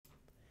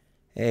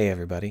Hey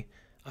everybody.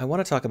 I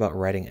want to talk about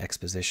writing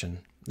exposition.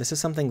 This is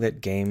something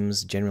that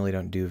games generally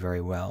don't do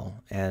very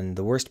well, and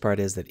the worst part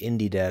is that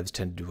indie devs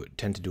tend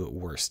to do it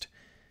worst.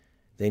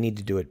 They need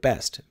to do it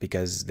best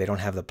because they don't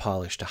have the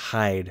polish to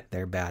hide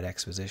their bad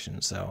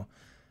exposition. So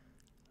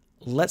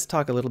let's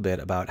talk a little bit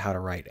about how to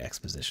write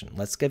exposition.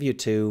 Let's give you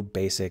two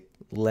basic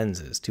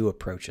lenses, two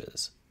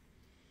approaches.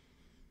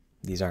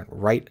 These aren't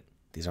right,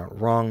 these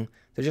aren't wrong.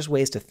 They're just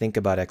ways to think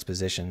about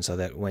exposition so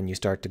that when you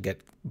start to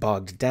get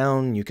bogged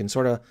down, you can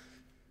sort of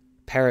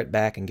pare it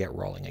back and get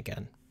rolling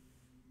again.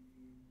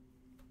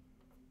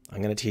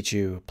 I'm going to teach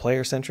you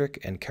player-centric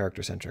and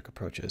character-centric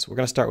approaches. We're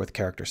going to start with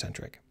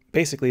character-centric.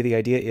 Basically, the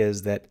idea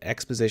is that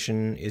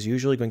exposition is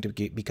usually going to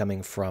be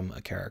coming from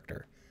a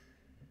character.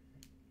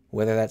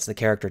 Whether that's the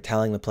character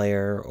telling the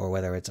player, or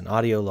whether it's an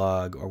audio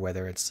log, or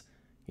whether it's,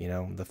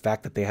 the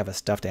fact that they have a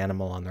stuffed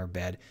animal on their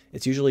bed,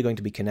 it's usually going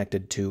to be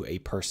connected to a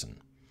person.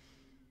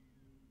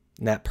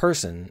 And that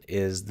person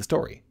is the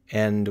story,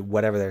 and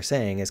whatever they're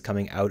saying is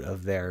coming out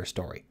of their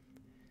story.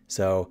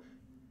 So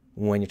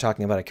when you're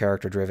talking about a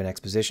character-driven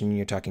exposition,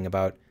 you're talking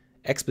about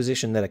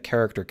exposition that a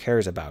character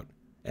cares about.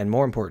 And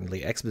more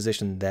importantly,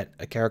 exposition that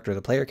a character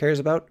the player cares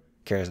about.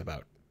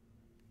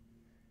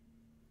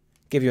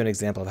 Give you an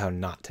example of how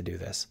not to do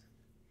this.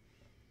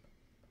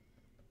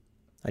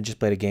 I just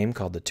played a game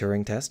called the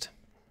Turing Test.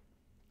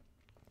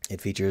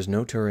 It features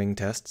no Turing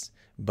tests,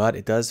 but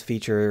it does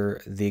feature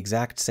the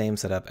exact same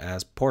setup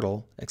as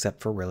Portal,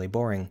 except for really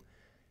boring.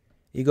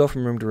 You go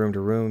from room to room to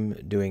room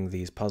doing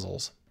these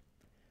puzzles.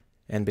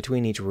 And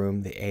between each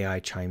room, the AI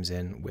chimes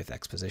in with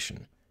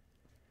exposition.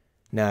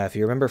 Now, if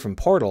you remember from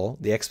Portal,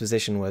 the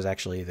exposition was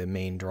actually the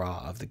main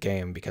draw of the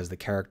game because the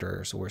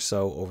characters were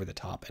so over the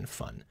top and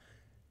fun.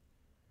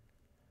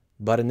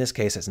 But in this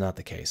case, it's not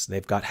the case.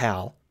 They've got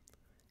Hal,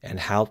 and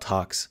Hal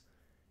talks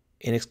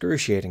in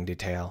excruciating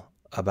detail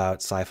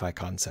about sci-fi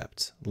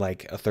concepts,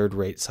 like a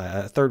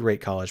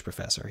third-rate college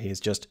professor. He's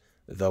just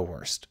the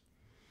worst.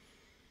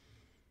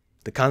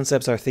 The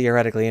concepts are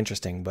theoretically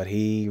interesting, but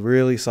he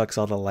really sucks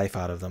all the life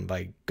out of them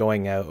by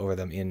going out over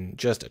them in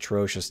just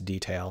atrocious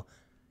detail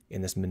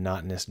in this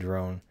monotonous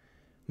drone,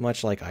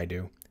 much like I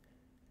do.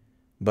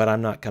 But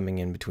I'm not coming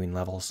in between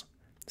levels,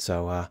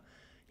 so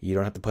you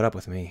don't have to put up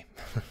with me.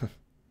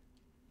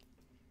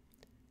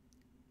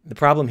 The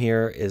problem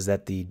here is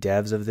that the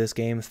devs of this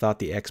game thought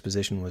the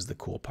exposition was the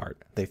cool part.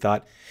 They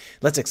thought,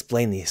 let's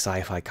explain these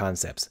sci-fi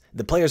concepts.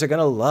 The players are going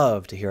to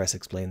love to hear us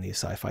explain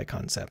these sci-fi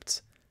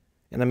concepts.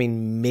 And I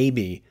mean,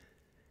 maybe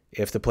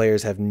if the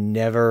players have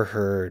never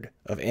heard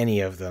of any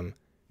of them,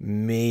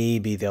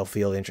 maybe they'll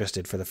feel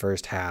interested for the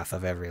first half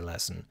of every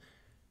lesson.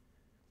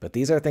 But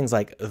these are things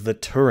like the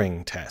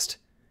Turing Test.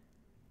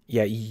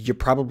 Yeah, you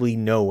probably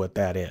know what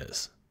that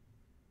is.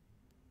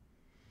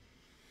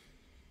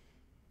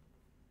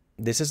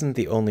 This isn't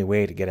the only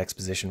way to get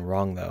exposition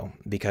wrong, though,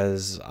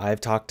 because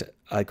I've talked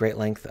at great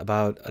length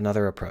about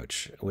another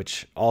approach,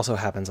 which also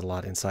happens a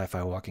lot in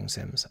sci-fi walking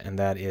sims, and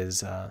that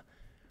is,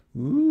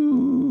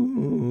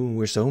 ooh,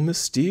 we're so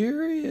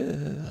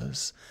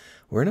mysterious.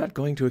 We're not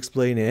going to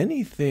explain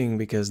anything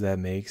because that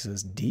makes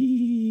us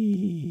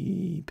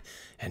deep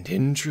and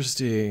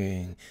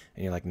interesting.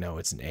 And you're like, no,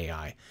 it's an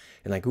AI.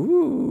 And like,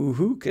 ooh,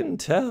 who can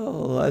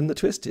tell? And the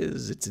twist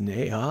is, it's an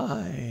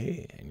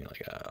AI. And you're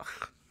like,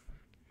 ugh.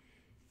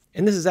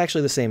 And this is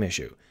actually the same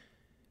issue.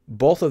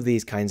 Both of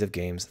these kinds of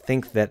games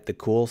think that the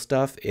cool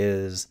stuff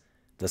is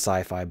the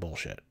sci-fi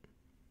bullshit.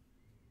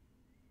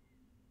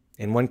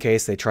 In one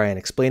case, they try and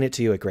explain it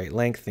to you at great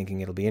length, thinking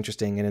it'll be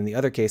interesting, and in the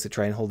other case, they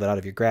try and hold it out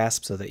of your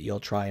grasp so that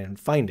you'll try and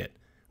find it,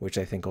 which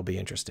I think will be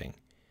interesting.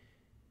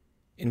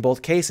 In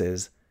both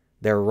cases,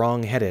 they're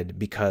wrong-headed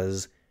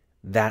because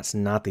that's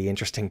not the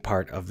interesting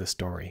part of the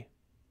story.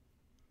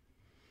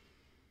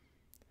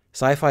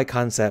 Sci-fi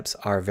concepts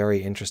are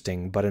very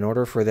interesting, but in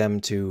order for them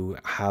to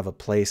have a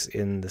place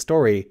in the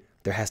story,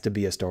 there has to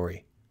be a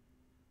story.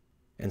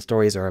 And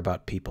stories are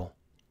about people.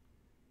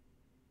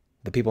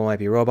 The people might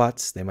be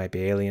robots, they might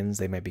be aliens,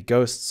 they might be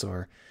ghosts,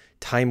 or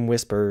time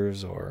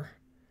whispers, or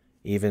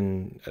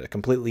even a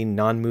completely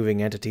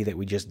non-moving entity that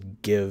we just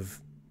give,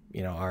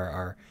 we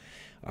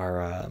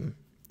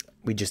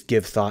just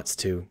give thoughts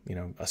to,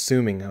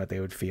 assuming what they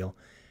would feel.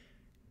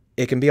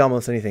 It can be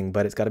almost anything,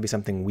 but it's got to be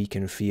something we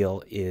can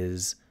feel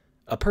is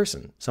a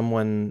person,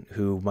 someone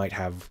who might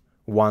have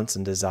wants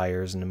and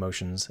desires and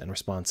emotions and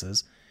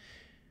responses,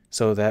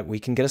 so that we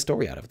can get a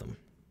story out of them.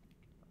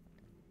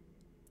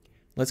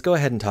 Let's go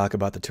ahead and talk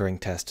about the Turing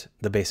Test,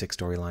 the basic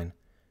storyline.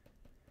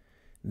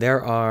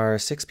 There are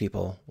 6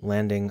 people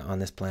landing on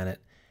this planet,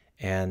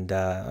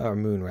 or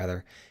moon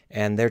rather,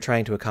 and they're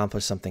trying to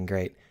accomplish something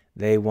great.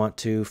 They want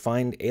to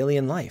find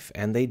alien life,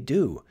 and they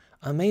do.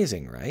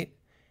 Amazing, right?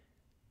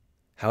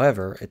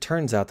 However, it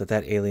turns out that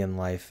that alien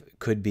life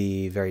could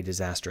be very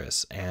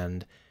disastrous,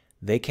 and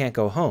they can't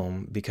go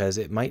home because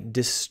it might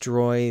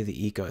destroy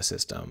the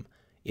ecosystem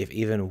if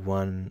even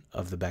one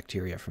of the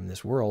bacteria from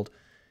this world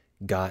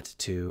got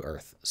to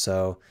Earth.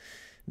 So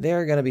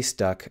they're going to be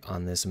stuck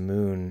on this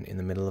moon in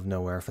the middle of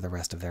nowhere for the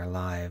rest of their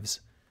lives.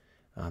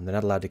 They're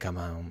not allowed to come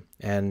home.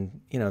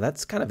 And, you know,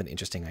 that's kind of an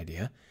interesting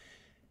idea.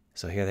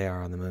 So here they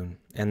are on the moon.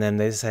 And then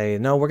they say,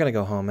 no, we're going to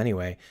go home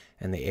anyway.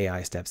 And the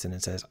AI steps in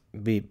and says,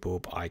 beep,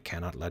 boop, I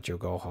cannot let you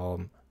go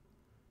home.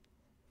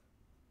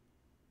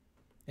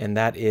 And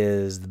that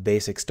is the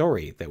basic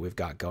story that we've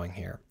got going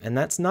here. And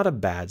that's not a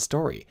bad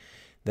story.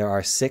 There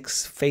are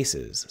 6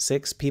 faces,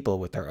 6 people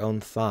with their own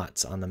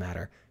thoughts on the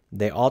matter.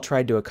 They all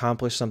tried to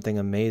accomplish something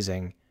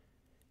amazing,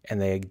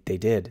 and they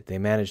did. They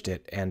managed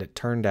it, and it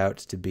turned out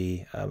to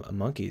be a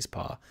monkey's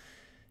paw.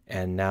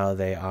 And now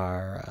they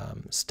are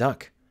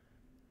stuck,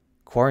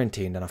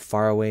 quarantined on a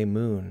faraway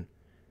moon.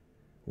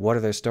 What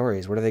are their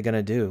stories? What are they going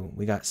to do?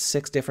 We got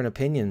 6 different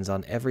opinions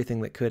on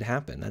everything that could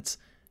happen. That's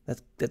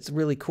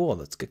really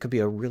cool. It could be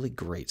a really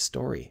great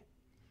story.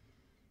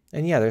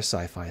 And yeah, there's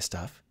sci-fi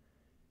stuff.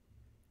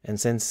 And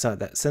since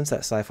that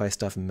sci-fi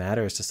stuff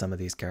matters to some of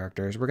these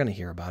characters, we're going to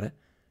hear about it.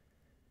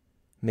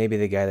 Maybe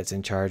the guy that's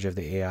in charge of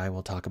the AI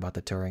will talk about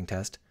the Turing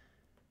test.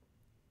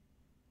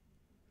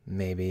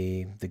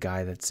 Maybe the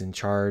guy that's in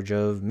charge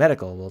of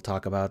medical will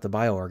talk about the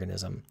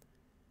bioorganism.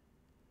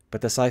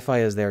 But the sci-fi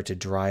is there to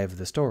drive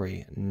the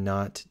story,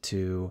 not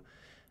to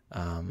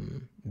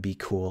be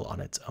cool on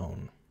its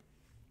own.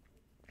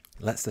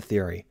 That's the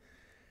theory.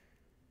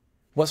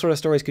 What sort of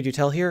stories could you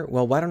tell here?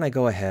 Well, why don't I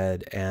go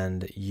ahead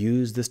and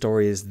use the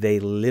stories they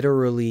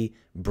literally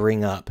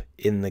bring up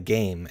in the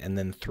game and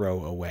then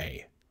throw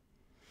away.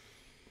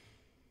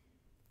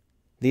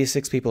 These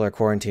 6 people are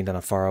quarantined on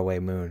a faraway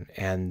moon,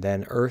 and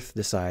then Earth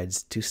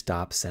decides to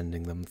stop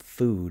sending them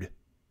food.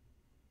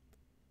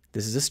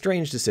 This is a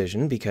strange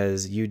decision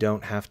because you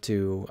don't have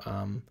to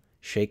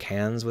shake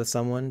hands with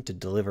someone to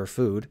deliver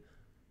food.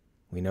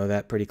 We know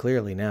that pretty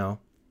clearly now.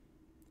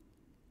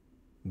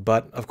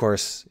 But, of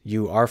course,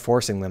 you are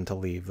forcing them to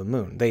leave the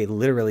moon. They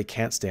literally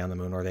can't stay on the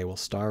moon or they will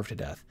starve to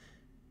death.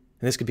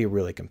 And this could be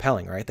really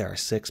compelling, right? There are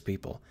 6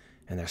 people,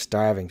 and they're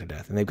starving to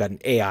death. And they've got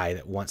an AI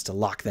that wants to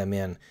lock them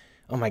in.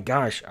 Oh my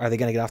gosh, are they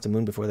going to get off the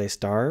moon before they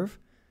starve?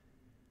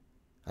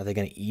 Are they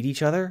going to eat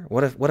each other?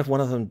 What if one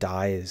of them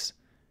dies?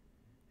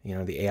 You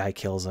know, the AI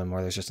kills them,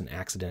 or there's just an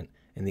accident,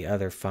 and the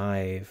other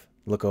 5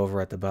 look over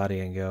at the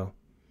body and go,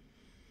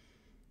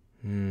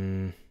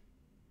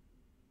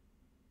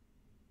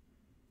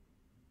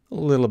 a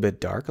little bit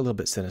dark, a little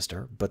bit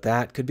sinister, but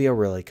that could be a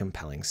really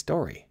compelling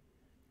story.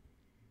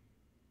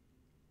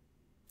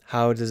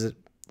 How does it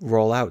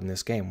roll out in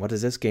this game? What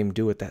does this game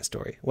do with that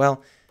story?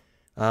 Well,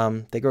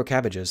 they grow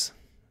cabbages,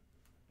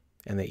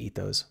 and they eat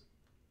those.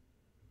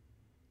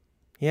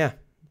 Yeah,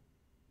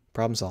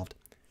 problem solved.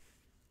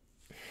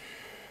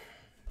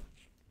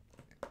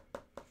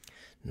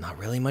 Not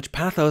really much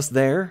pathos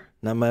there.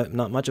 Not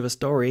much of a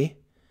story.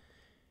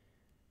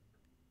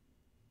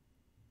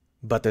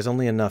 But there's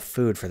only enough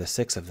food for the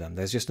 6 of them.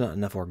 There's just not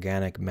enough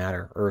organic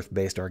matter,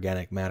 earth-based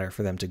organic matter,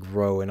 for them to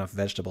grow enough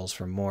vegetables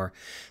for more.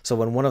 So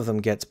when one of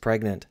them gets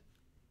pregnant,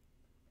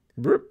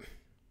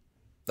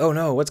 oh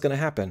no, what's going to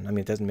happen? I mean,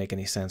 it doesn't make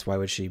any sense. Why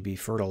would she be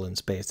fertile in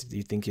space?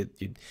 You think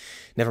you'd...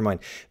 Never mind.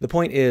 The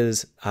point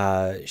is,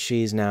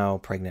 she's now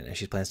pregnant and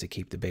she plans to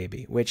keep the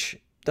baby, which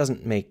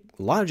doesn't make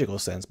logical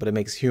sense, but it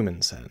makes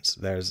human sense.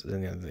 There's, you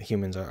know, the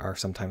humans are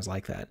sometimes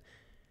like that.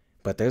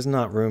 But there's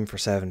not room for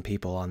 7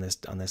 people on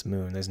this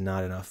moon. There's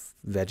not enough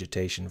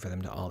vegetation for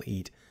them to all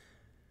eat.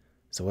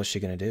 So what's she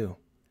going to do?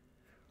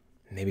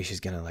 Maybe she's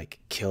going to like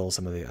kill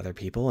some of the other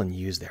people and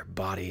use their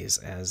bodies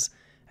as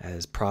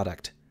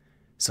product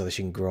so that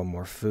she can grow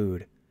more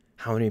food.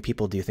 How many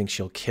people do you think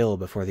she'll kill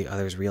before the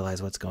others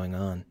realize what's going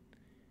on?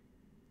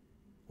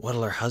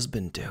 What'll her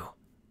husband do?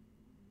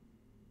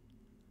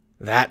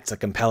 That's a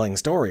compelling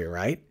story,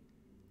 right?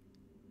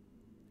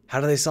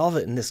 How do they solve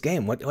it in this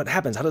game? What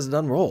happens? How does it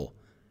unroll?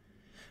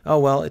 Oh,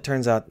 well, it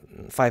turns out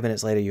 5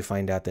 minutes later you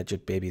find out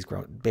that babies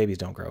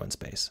don't grow in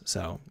space.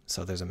 So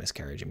there's a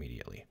miscarriage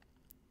immediately.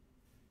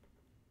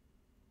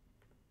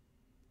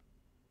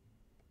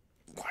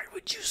 Why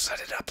would you set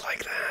it up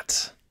like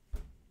that?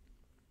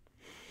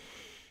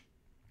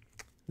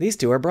 These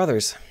 2 are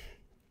brothers.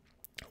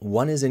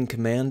 One is in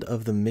command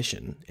of the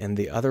mission, and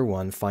the other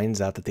one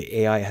finds out that the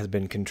AI has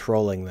been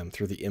controlling them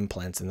through the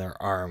implants in their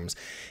arms,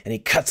 and he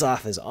cuts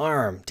off his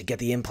arm to get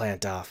the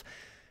implant off.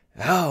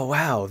 Oh,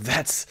 wow,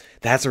 that's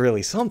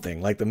really something.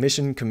 Like, the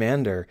mission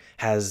commander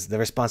has the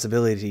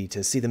responsibility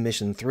to see the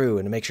mission through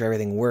and to make sure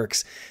everything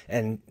works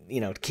and, you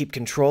know, keep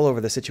control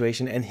over the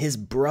situation. And his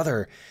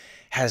brother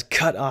has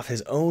cut off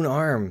his own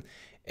arm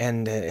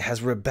and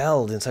has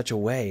rebelled in such a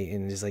way.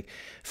 And is like,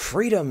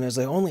 freedom is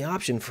the only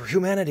option for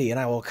humanity, and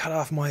I will cut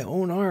off my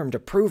own arm to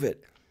prove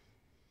it.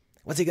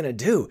 What's he going to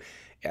do?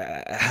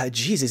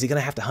 Geez, is he going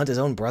to have to hunt his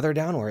own brother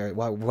down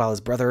while his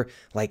brother,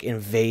 like,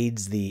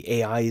 invades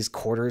the AI's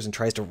quarters and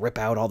tries to rip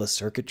out all the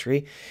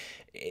circuitry?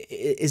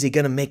 Is he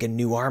going to make a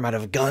new arm out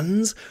of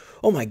guns?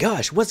 Oh my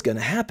gosh, what's going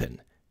to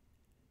happen?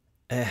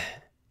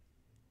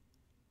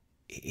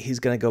 He's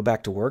going to go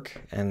back to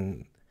work,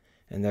 and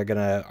they're going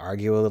to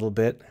argue a little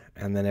bit,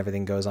 and then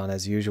everything goes on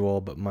as usual,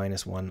 but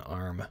minus one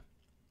arm.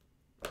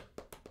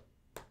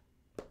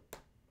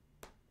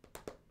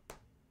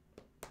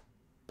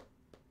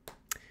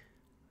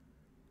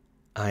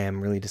 I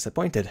am really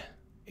disappointed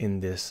in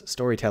this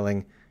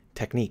storytelling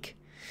technique.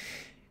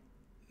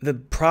 The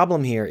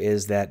problem here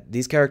is that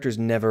these characters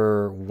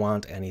never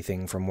want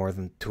anything for more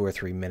than 2 or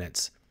 3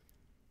 minutes.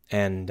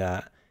 And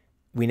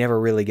we never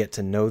really get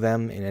to know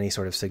them in any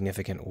sort of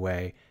significant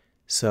way.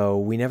 So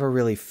we never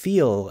really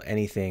feel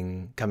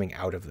anything coming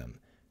out of them.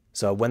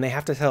 So when they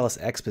have to tell us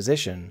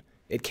exposition,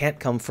 it can't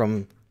come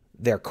from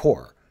their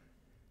core,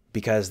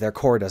 because their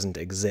core doesn't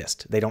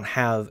exist. They don't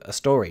have a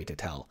story to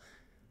tell,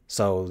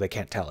 so they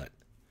can't tell it.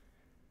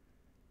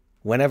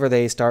 Whenever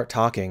they start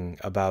talking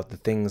about the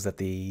things that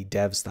the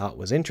devs thought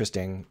was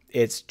interesting,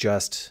 it's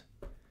just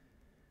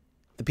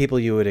the people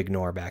you would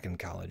ignore back in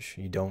college.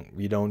 You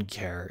don't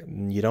care.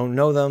 You don't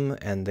know them,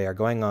 and they are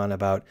going on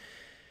about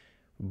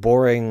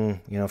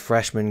boring,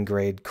 freshman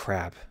grade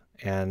crap,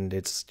 and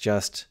it's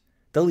just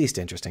the least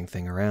interesting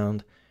thing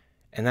around.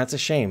 And that's a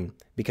shame,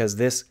 because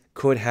this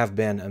could have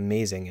been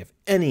amazing if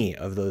any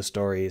of those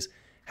stories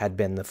had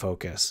been the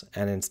focus,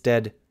 and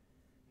instead,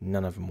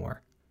 none of them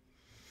were.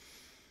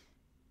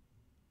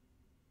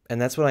 And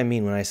that's what I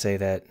mean when I say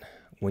that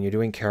when you're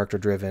doing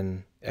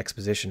character-driven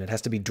exposition, it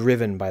has to be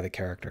driven by the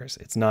characters.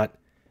 It's not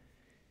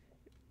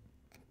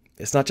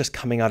just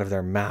coming out of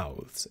their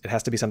mouths. It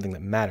has to be something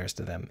that matters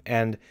to them.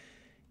 And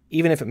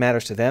even if it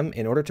matters to them,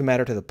 in order to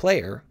matter to the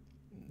player,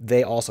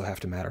 they also have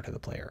to matter to the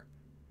player.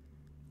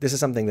 This is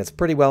something that's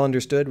pretty well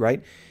understood,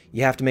 right?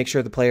 You have to make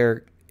sure the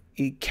player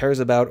cares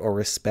about or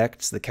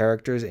respects the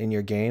characters in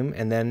your game,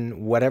 and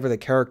then whatever the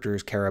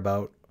characters care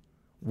about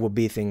will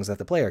be things that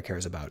the player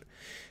cares about.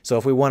 So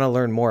if we want to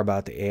learn more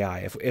about the AI,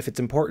 if it's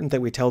important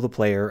that we tell the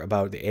player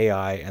about the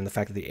AI and the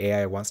fact that the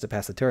AI wants to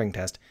pass the Turing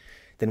test,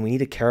 then we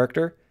need a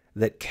character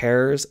that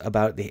cares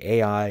about the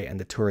AI and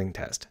the Turing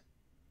test.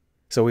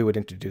 So we would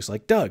introduce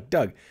like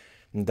Doug.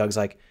 And Doug's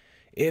like,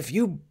 if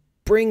you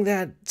bring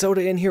that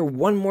soda in here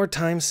one more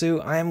time,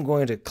 Sue, I am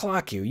going to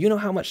clock you. You know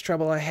how much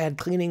trouble I had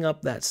cleaning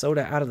up that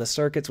soda out of the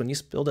circuits when you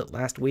spilled it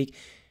last week?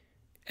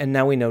 And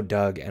now we know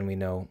Doug, and we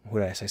know, who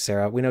did I say,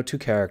 Sarah? We know 2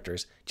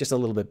 characters, just a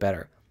little bit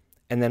better.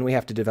 And then we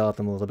have to develop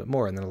them a little bit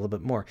more, and then a little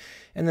bit more.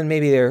 And then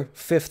maybe their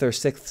 5th or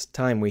 6th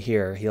time we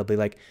hear, he'll be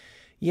like,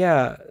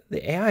 yeah,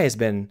 the AI has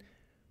been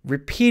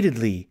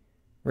repeatedly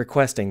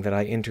requesting that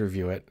I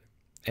interview it,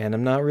 and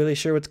I'm not really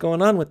sure what's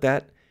going on with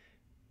that.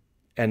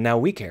 And now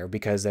we care,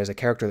 because there's a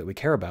character that we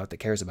care about that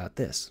cares about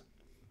this.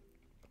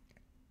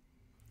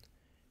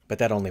 But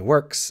that only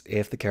works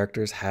if the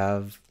characters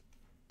have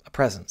a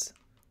presence,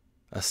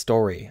 a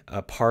story,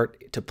 a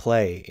part to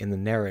play in the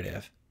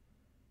narrative.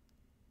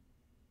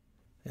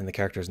 And the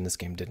characters in this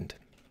game didn't.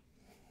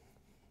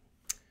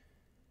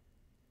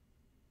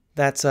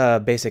 That's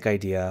a basic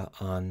idea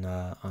on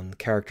the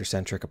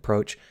character-centric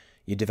approach.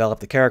 You develop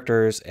the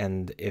characters,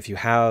 and if you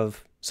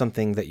have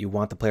something that you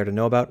want the player to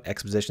know about,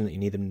 exposition that you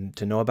need them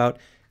to know about,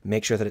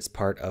 make sure that it's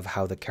part of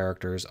how the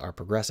characters are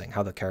progressing,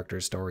 how the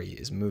character's story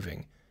is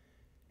moving.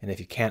 And if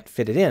you can't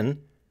fit it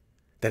in,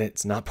 then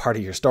it's not part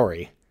of your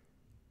story.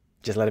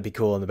 Just let it be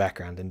cool in the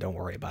background and don't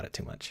worry about it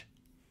too much.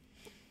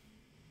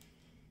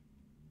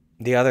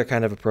 The other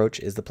kind of approach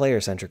is the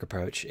player-centric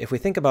approach. If we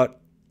think about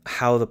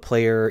how the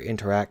player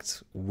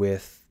interacts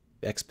with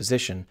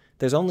exposition,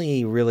 there's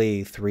only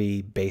really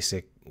 3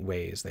 basic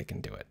ways they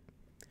can do it.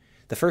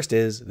 The first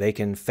is they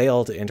can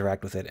fail to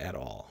interact with it at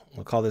all.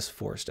 We'll call this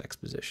forced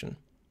exposition.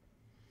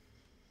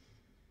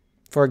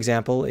 For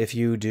example, if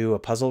you do a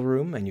puzzle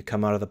room and you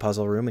come out of the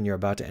puzzle room and you're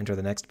about to enter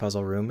the next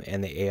puzzle room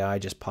and the AI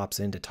just pops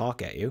in to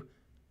talk at you,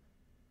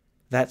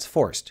 that's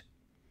forced.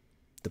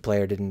 The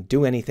player didn't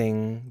do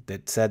anything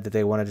that said that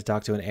they wanted to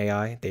talk to an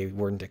AI. They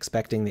weren't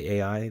expecting the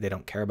AI. They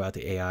don't care about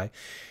the AI.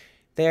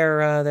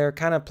 They're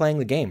kind of playing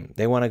the game.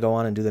 They want to go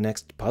on and do the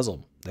next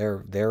puzzle.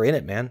 They're in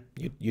it, man.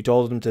 You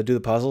told them to do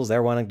the puzzles.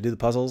 They're wanting to do the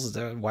puzzles.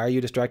 Why are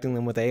you distracting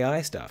them with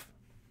AI stuff?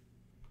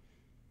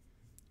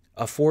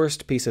 A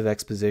forced piece of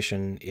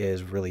exposition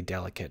is really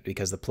delicate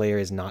because the player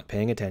is not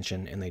paying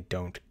attention and they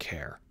don't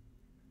care.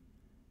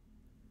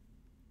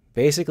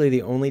 Basically,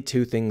 the only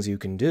 2 things you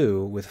can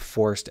do with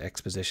forced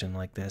exposition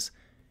like this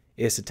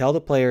is to tell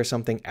the player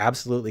something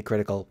absolutely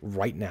critical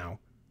right now,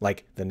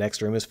 like the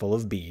next room is full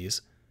of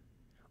bees,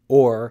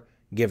 or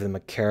give them a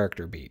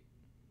character beat.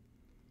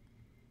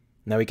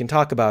 Now, we can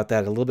talk about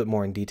that a little bit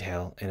more in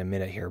detail in a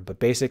minute here, but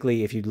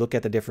basically, if you look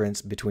at the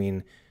difference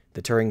between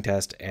the Turing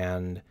test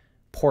and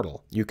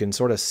Portal, you can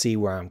sort of see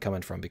where I'm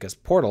coming from, because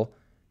Portal,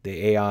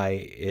 the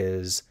AI,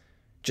 is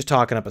just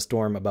talking up a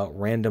storm about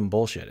random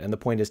bullshit, and the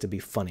point is to be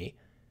funny.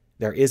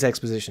 There is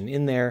exposition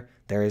in there,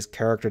 there is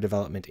character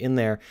development in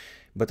there,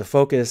 but the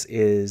focus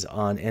is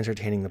on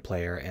entertaining the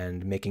player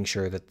and making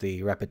sure that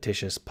the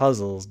repetitious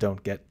puzzles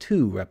don't get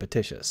too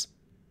repetitious.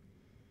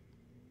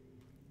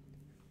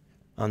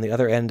 On the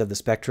other end of the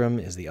spectrum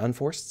is the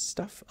unforced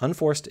stuff.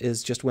 Unforced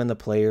is just when the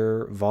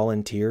player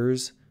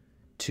volunteers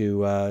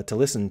to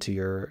listen to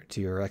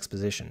your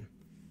exposition.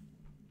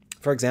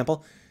 For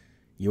example,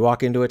 you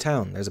walk into a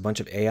town. There's a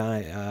bunch of AI,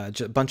 a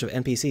bunch of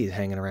NPCs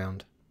hanging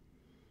around.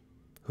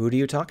 Who do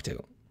you talk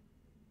to?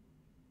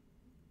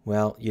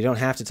 Well, you don't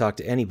have to talk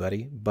to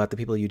anybody, but the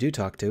people you do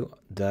talk to,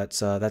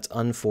 that's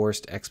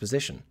unforced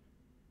exposition.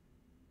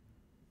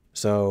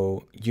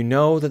 So you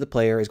know that the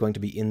player is going to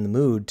be in the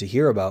mood to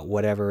hear about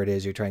whatever it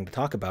is you're trying to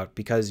talk about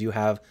because you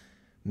have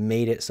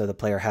made it so the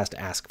player has to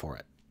ask for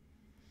it.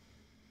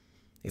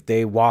 If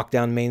they walk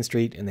down Main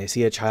Street and they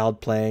see a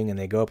child playing and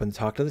they go up and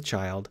talk to the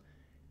child,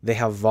 they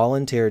have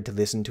volunteered to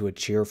listen to a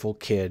cheerful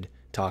kid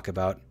talk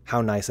about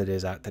how nice it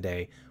is out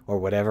today or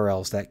whatever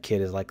else that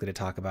kid is likely to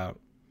talk about.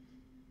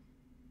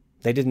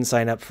 They didn't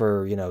sign up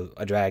for,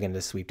 a dragon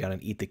to sweep down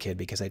and eat the kid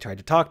because they tried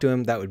to talk to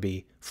him. That would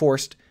be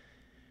forced.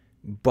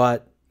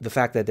 But the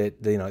fact that,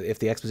 if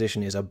the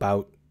exposition is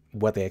about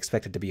what they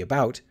expect it to be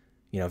about,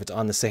 if it's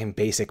on the same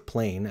basic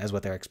plane as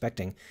what they're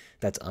expecting,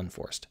 that's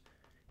unforced.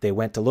 They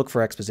went to look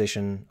for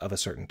exposition of a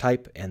certain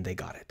type, and they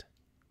got it.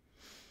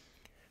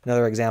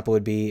 Another example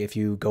would be if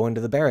you go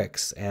into the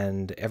barracks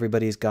and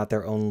everybody's got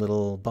their own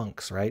little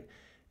bunks, right?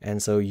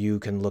 And so you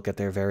can look at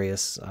their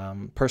various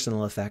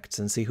personal effects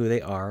and see who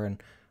they are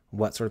and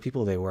what sort of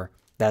people they were.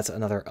 That's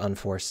another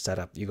unforced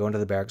setup. You go into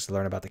the barracks to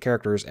learn about the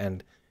characters,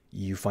 and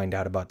you find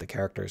out about the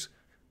characters.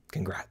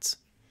 Congrats.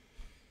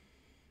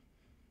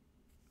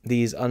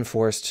 These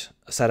unforced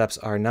setups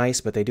are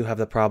nice, but they do have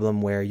the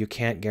problem where you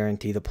can't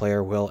guarantee the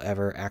player will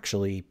ever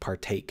actually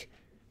partake.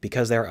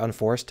 Because they're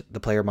unforced, the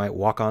player might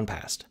walk on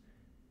past.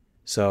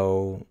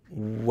 So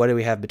what do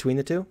we have between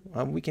the two?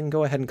 We can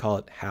go ahead and call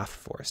it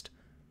half-forced,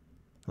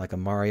 like a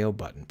Mario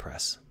button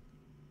press.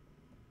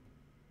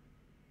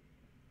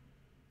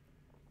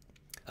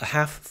 A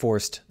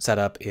half-forced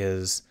setup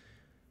is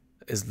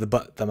the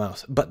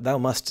but thou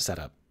must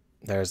setup.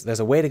 There's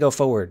a way to go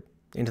forward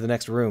into the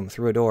next room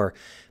through a door,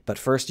 but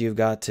first you've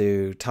got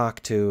to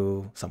talk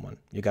to someone.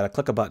 You got to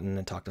click a button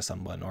and talk to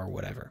someone or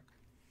whatever.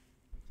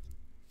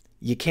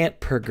 You can't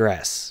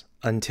progress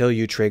until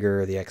you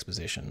trigger the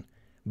exposition,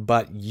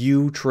 but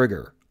you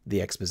trigger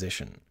the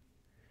exposition.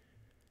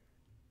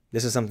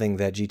 This is something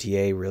that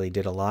GTA really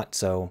did a lot,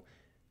 so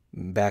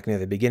back near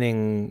the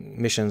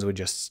beginning, missions would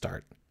just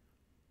start.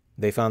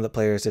 They found that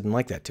players didn't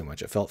like that too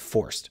much. It felt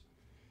forced.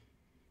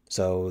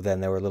 So then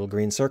there were little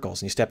green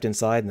circles, and you stepped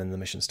inside, and then the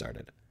mission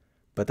started.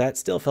 But that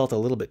still felt a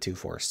little bit too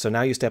forced. So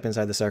now you step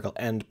inside the circle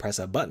and press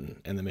a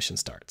button, and the mission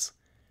starts.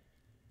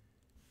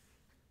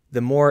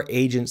 The more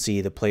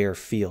agency the player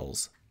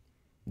feels,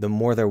 the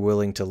more they're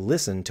willing to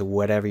listen to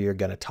whatever you're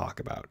going to talk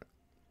about.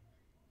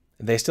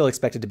 They still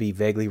expect it to be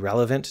vaguely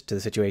relevant to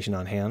the situation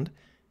on hand,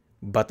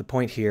 but the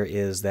point here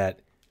is that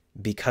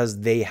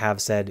because they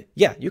have said,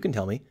 yeah, you can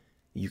tell me,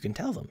 you can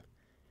tell them.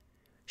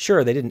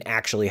 Sure, they didn't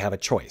actually have a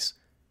choice,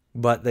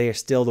 but they are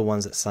still the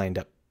ones that signed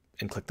up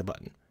and clicked the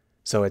button.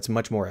 So it's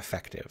much more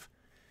effective.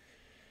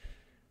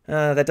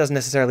 That doesn't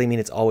necessarily mean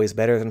it's always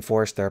better than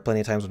forced. There are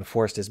plenty of times when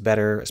forced is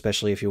better,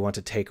 especially if you want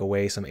to take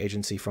away some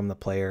agency from the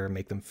player,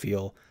 make them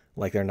feel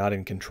like they're not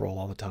in control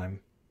all the time.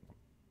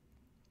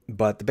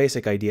 But the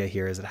basic idea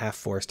here is that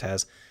half-forced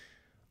has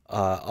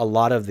a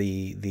lot of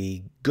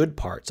the good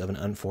parts of an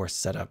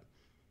unforced setup,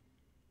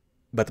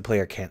 but the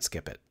player can't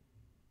skip it.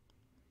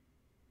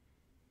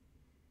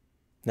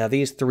 Now,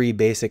 these three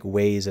basic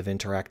ways of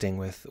interacting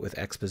with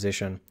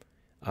exposition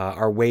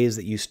are ways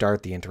that you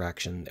start the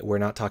interaction. We're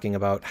not talking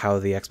about how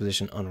the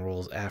exposition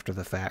unrolls after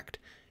the fact.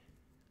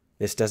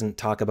 This doesn't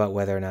talk about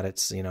whether or not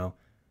it's,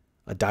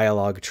 a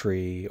dialogue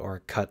tree or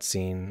a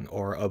cutscene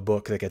or a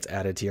book that gets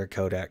added to your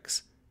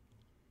codex.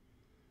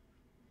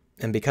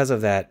 And because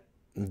of that,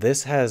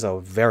 this has a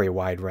very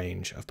wide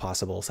range of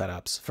possible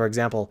setups. For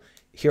example,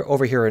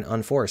 over here in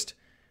Unforced,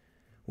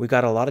 we've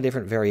got a lot of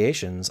different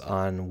variations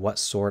on what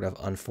sort of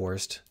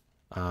unforced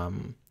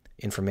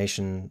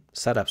information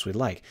setups we'd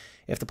like.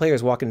 If the player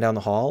is walking down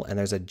the hall and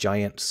there's a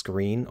giant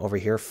screen over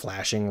here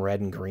flashing red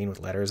and green with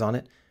letters on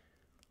it,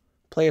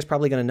 the player's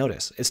probably going to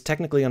notice. It's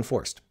technically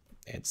unforced.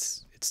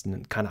 It's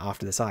kind of off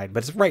to the side,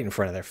 but it's right in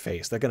front of their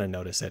face. They're going to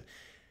notice it.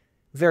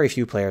 Very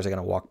few players are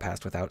going to walk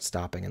past without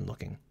stopping and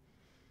looking.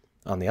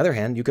 On the other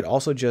hand, you could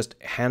also just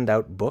hand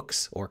out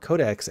books or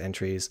codex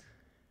entries,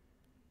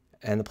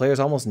 and the player's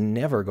almost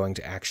never going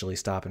to actually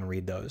stop and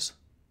read those.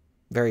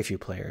 Very few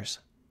players.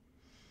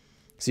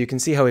 So you can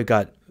see how we've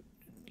got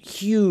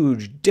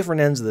huge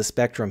different ends of the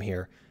spectrum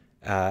here,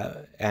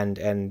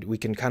 and we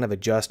can kind of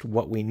adjust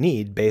what we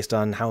need based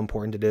on how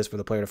important it is for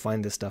the player to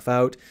find this stuff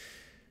out,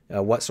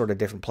 what sort of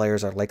different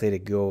players are likely to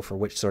go for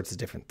which sorts of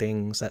different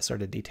things, that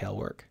sort of detail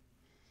work.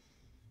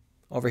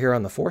 Over here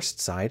on the forced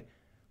side,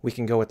 we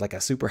can go with like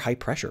a super high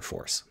pressure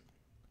force.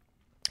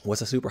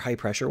 What's a super high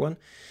pressure one?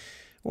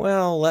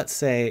 Well, let's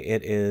say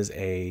it is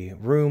a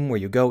room where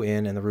you go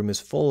in and the room is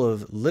full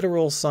of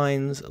literal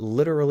signs,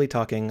 literally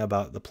talking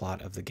about the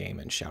plot of the game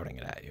and shouting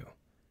it at you.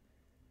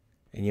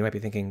 And you might be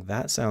thinking,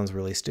 that sounds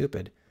really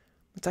stupid.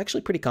 It's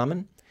actually pretty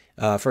common.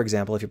 For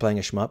example, if you're playing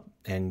a shmup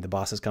and the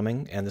boss is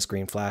coming and the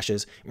screen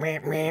flashes, meh,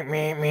 meh,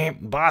 meh, meh,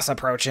 boss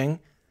approaching,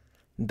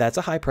 that's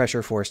a high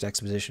pressure forced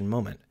exposition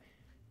moment.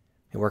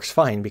 It works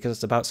fine because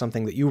it's about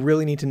something that you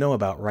really need to know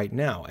about right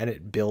now, and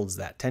it builds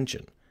that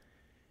tension.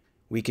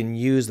 We can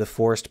use the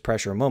forced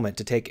pressure moment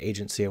to take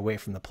agency away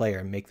from the player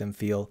and make them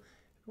feel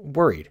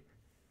worried.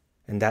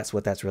 And that's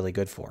what that's really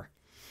good for.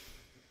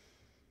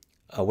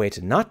 A way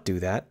to not do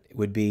that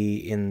would be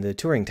in the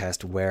Turing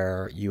test,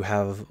 where you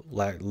have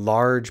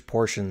large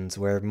portions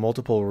where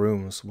multiple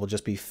rooms will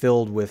just be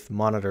filled with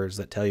monitors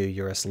that tell you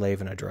you're a slave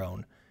in a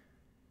drone.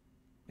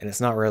 And it's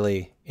not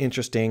really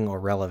interesting or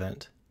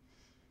relevant.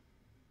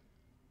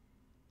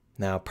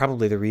 Now,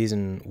 probably the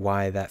reason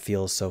why that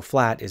feels so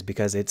flat is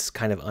because it's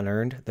kind of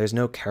unearned. There's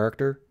no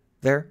character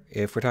there.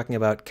 If we're talking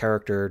about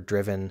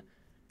character-driven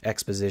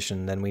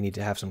exposition, then we need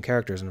to have some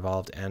characters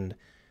involved, and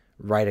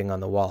writing on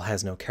the wall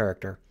has no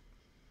character.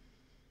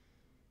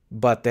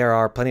 But there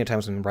are plenty of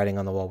times when writing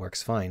on the wall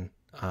works fine.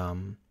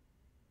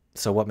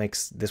 So what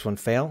makes this one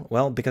fail?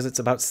 Well, because it's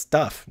about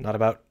stuff, not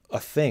about a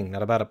thing,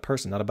 not about a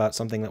person, not about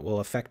something that will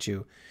affect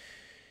you.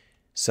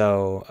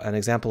 So an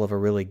example of a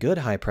really good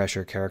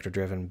high-pressure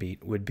character-driven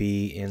beat would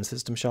be in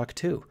System Shock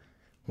 2,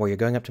 where you're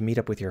going up to meet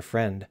up with your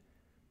friend.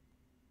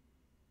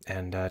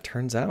 And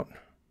turns out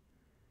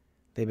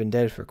they've been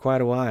dead for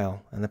quite a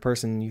while, and the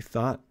person you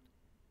thought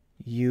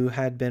you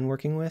had been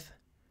working with,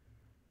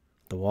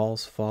 the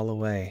walls fall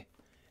away.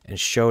 And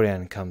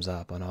Shodan comes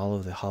up on all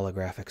of the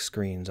holographic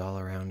screens all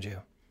around you.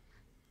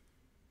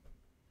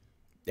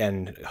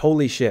 And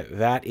holy shit,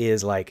 that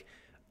is like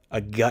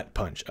a gut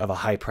punch of a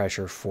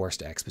high-pressure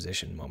forced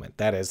exposition moment.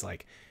 That is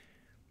like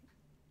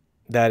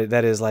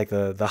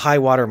the high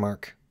water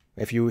mark.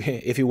 If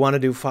you want to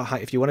do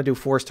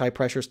forced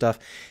high-pressure stuff,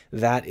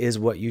 that is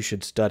what you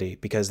should study,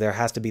 because there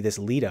has to be this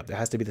lead up. There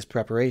has to be this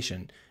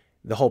preparation.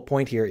 The whole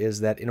point here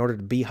is that in order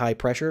to be high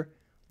pressure,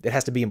 it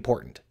has to be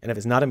important. And if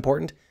it's not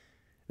important,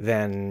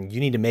 then you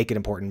need to make it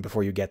important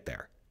before you get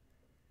there.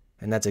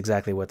 And that's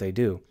exactly what they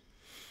do.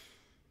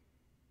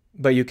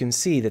 But you can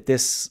see that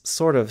this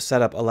sort of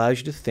setup allows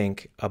you to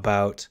think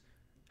about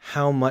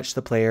how much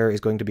the player is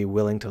going to be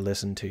willing to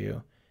listen to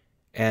you.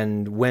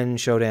 And when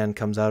Shodan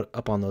comes out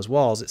up on those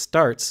walls, it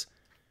starts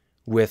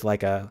with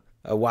like a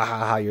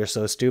wahaha, you're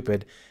so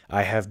stupid.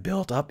 I have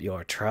built up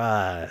your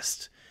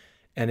trust.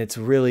 And it's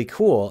really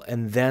cool.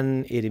 And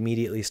then it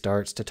immediately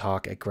starts to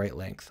talk at great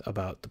length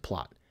about the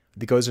plot.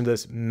 It goes into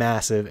this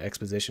massive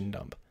exposition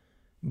dump.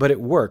 But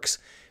it works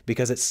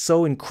because it's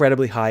so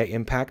incredibly high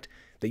impact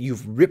that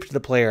you've ripped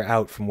the player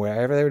out from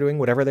wherever they were doing,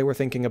 whatever they were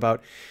thinking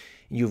about.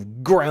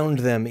 You've ground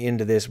them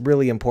into this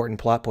really important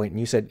plot point, and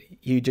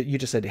you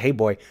just said, hey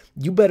boy,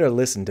 you better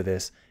listen to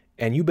this,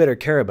 and you better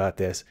care about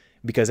this,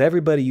 because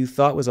everybody you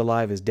thought was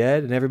alive is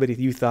dead, and everybody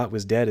you thought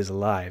was dead is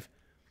alive.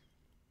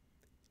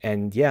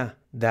 And yeah,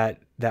 that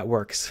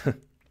works.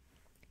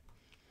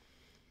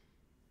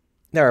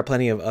 There are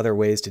plenty of other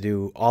ways to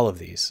do all of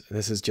these.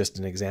 This is just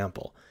an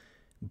example.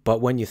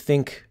 But when you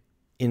think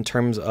in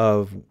terms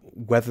of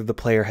whether the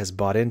player has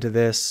bought into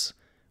this,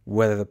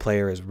 whether the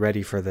player is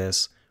ready for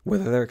this,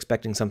 whether they're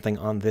expecting something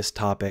on this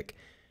topic,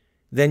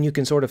 then you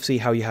can sort of see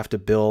how you have to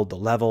build the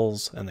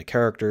levels and the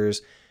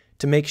characters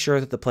to make sure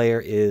that the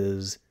player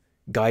is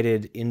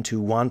guided into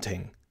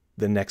wanting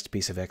the next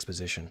piece of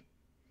exposition.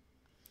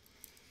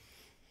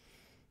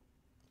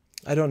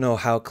 I don't know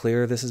how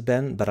clear this has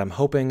been, but I'm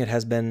hoping it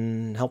has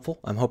been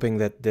helpful. I'm hoping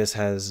that this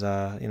has,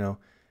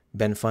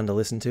 been fun to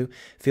listen to.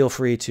 Feel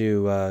free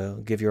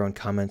to give your own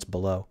comments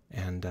below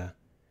and,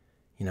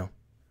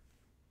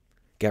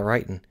 get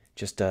writing.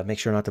 Just make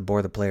sure not to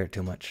bore the player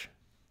too much.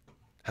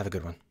 Have a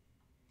good one.